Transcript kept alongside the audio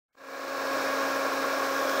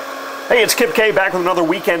Hey, it's Kip K back with another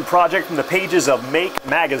weekend project from the pages of Make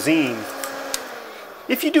magazine.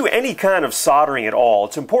 If you do any kind of soldering at all,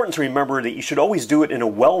 it's important to remember that you should always do it in a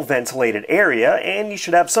well-ventilated area, and you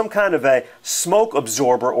should have some kind of a smoke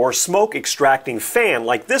absorber or smoke extracting fan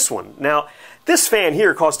like this one. Now, this fan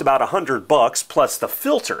here cost about $100 plus the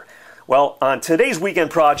filter. Well, on today's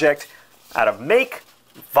weekend project, out of Make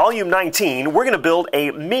Volume 19, we're going to build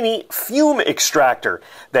a mini fume extractor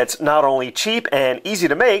that's not only cheap and easy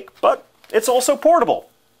to make, but it's also portable.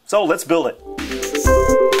 So let's build it.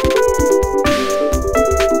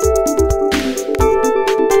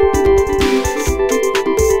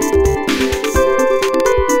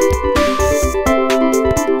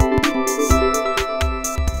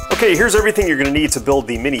 Okay, here's everything you're going to need to build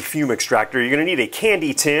the mini fume extractor. You're going to need a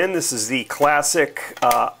candy tin. This is the classic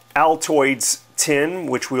Altoids tin,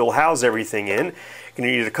 which we'll house everything in. You're going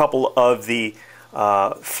to need a couple of the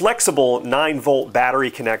flexible 9-volt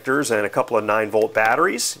battery connectors and a couple of 9-volt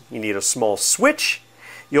batteries. You need a small switch.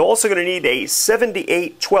 You're also going to need a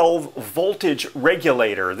 7812 voltage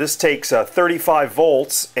regulator. This takes 35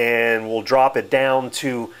 volts and we'll drop it down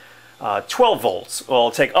to 12 volts. Well,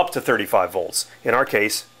 it'll take up to 35 volts. In our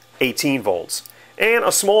case, 18 volts. And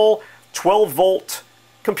a small 12-volt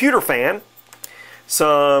computer fan.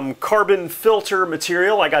 Some carbon filter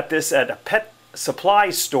material. I got this at a pet supply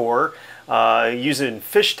store using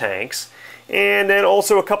fish tanks. And then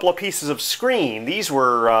also a couple of pieces of screen. These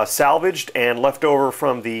were salvaged and left over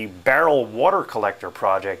from the barrel water collector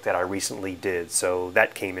project that I recently did. So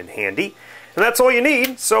that came in handy. And that's all you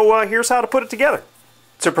need. So here's how to put it together.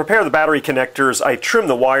 To prepare the battery connectors, I trimmed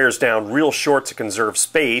the wires down real short to conserve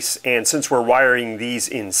space, and since we're wiring these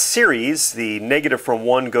in series, the negative from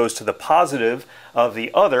one goes to the positive of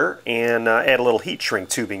the other, and add a little heat shrink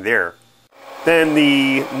tubing there. Then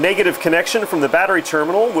the negative connection from the battery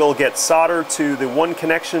terminal will get soldered to the one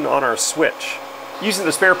connection on our switch. Using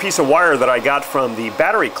the spare piece of wire that I got from the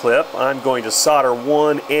battery clip, I'm going to solder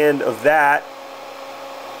one end of that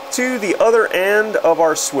to the other end of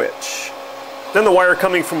our switch. Then the wire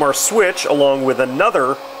coming from our switch, along with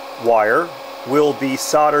another wire, will be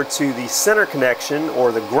soldered to the center connection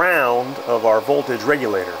or the ground of our voltage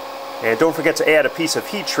regulator. And don't forget to add a piece of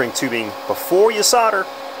heat shrink tubing before you solder.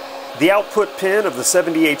 The output pin of the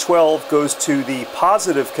 7812 goes to the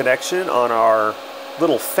positive connection on our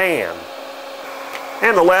little fan.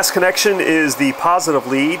 And the last connection is the positive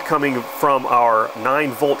lead coming from our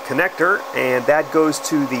 9-volt connector, and that goes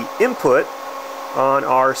to the input on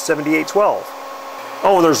our 7812.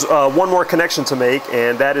 Oh, there's one more connection to make,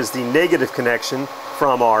 and that is the negative connection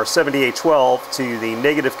from our 7812 to the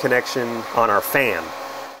negative connection on our fan.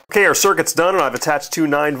 Okay, our circuit's done, and I've attached two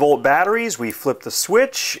 9-volt batteries. We flip the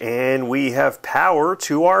switch, and we have power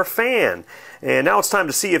to our fan. And now it's time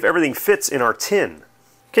to see if everything fits in our tin.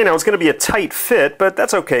 Okay, now it's going to be a tight fit, but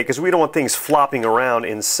that's okay, because we don't want things flopping around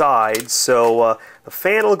inside. So the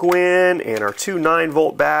fan will go in, and our two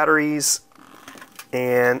 9-volt batteries,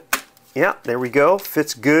 and yeah, there we go,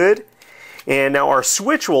 fits good. And now our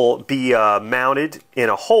switch will be mounted in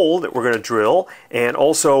a hole that we're going to drill, and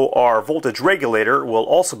also our voltage regulator will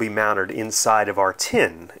also be mounted inside of our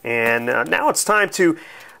tin. And now it's time to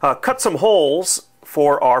cut some holes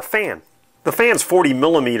for our fan. The fan's 40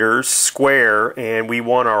 millimeters square, and we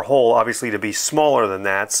want our hole obviously to be smaller than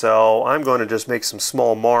that, so I'm going to just make some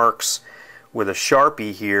small marks with a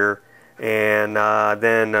Sharpie here, and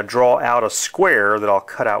then draw out a square that I'll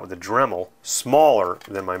cut out with a Dremel, smaller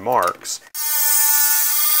than my marks.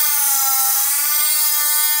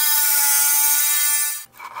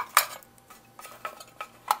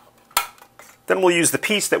 Then we'll use the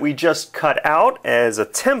piece that we just cut out as a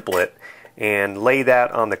template and lay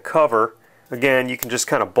that on the cover. Again, you can just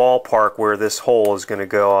kind of ballpark where this hole is going to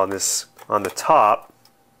go on the top.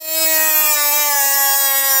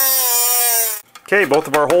 Okay, both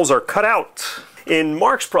of our holes are cut out. In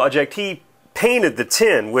Mark's project, he painted the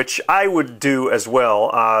tin, which I would do as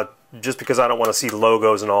well, just because I don't want to see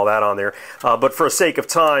logos and all that on there. But for the sake of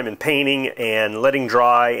time and painting and letting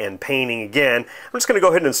dry and painting again, I'm just going to go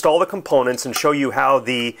ahead and install the components and show you how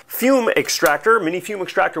the fume extractor, mini fume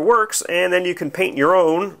extractor works, and then you can paint your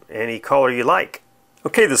own any color you like.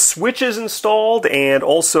 Okay, the switch is installed, and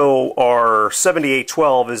also our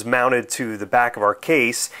 7812 is mounted to the back of our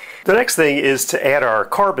case. The next thing is to add our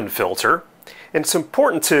carbon filter. And it's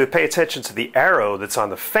important to pay attention to the arrow that's on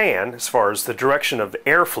the fan as far as the direction of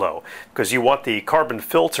airflow, because you want the carbon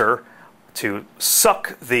filter to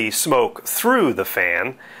suck the smoke through the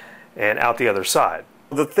fan and out the other side.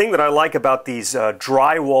 The thing that I like about these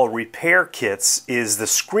drywall repair kits is the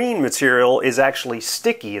screen material is actually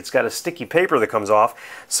sticky. It's got a sticky paper that comes off,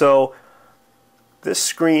 so this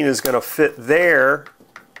screen is going to fit there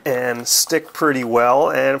and stick pretty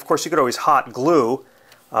well. And of course you could always hot glue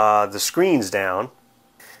the screens down.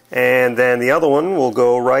 And then the other one will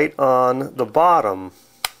go right on the bottom.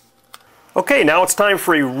 Okay, now it's time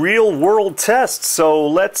for a real world test. So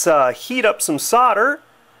let's heat up some solder.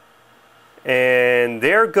 And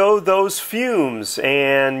there go those fumes,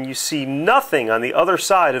 and you see nothing on the other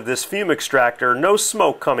side of this fume extractor, no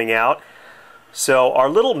smoke coming out. So our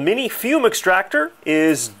little mini fume extractor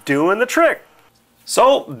is doing the trick.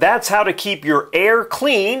 So that's how to keep your air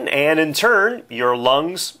clean and in turn your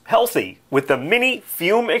lungs healthy with the mini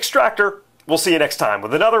fume extractor. We'll see you next time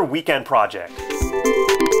with another weekend project.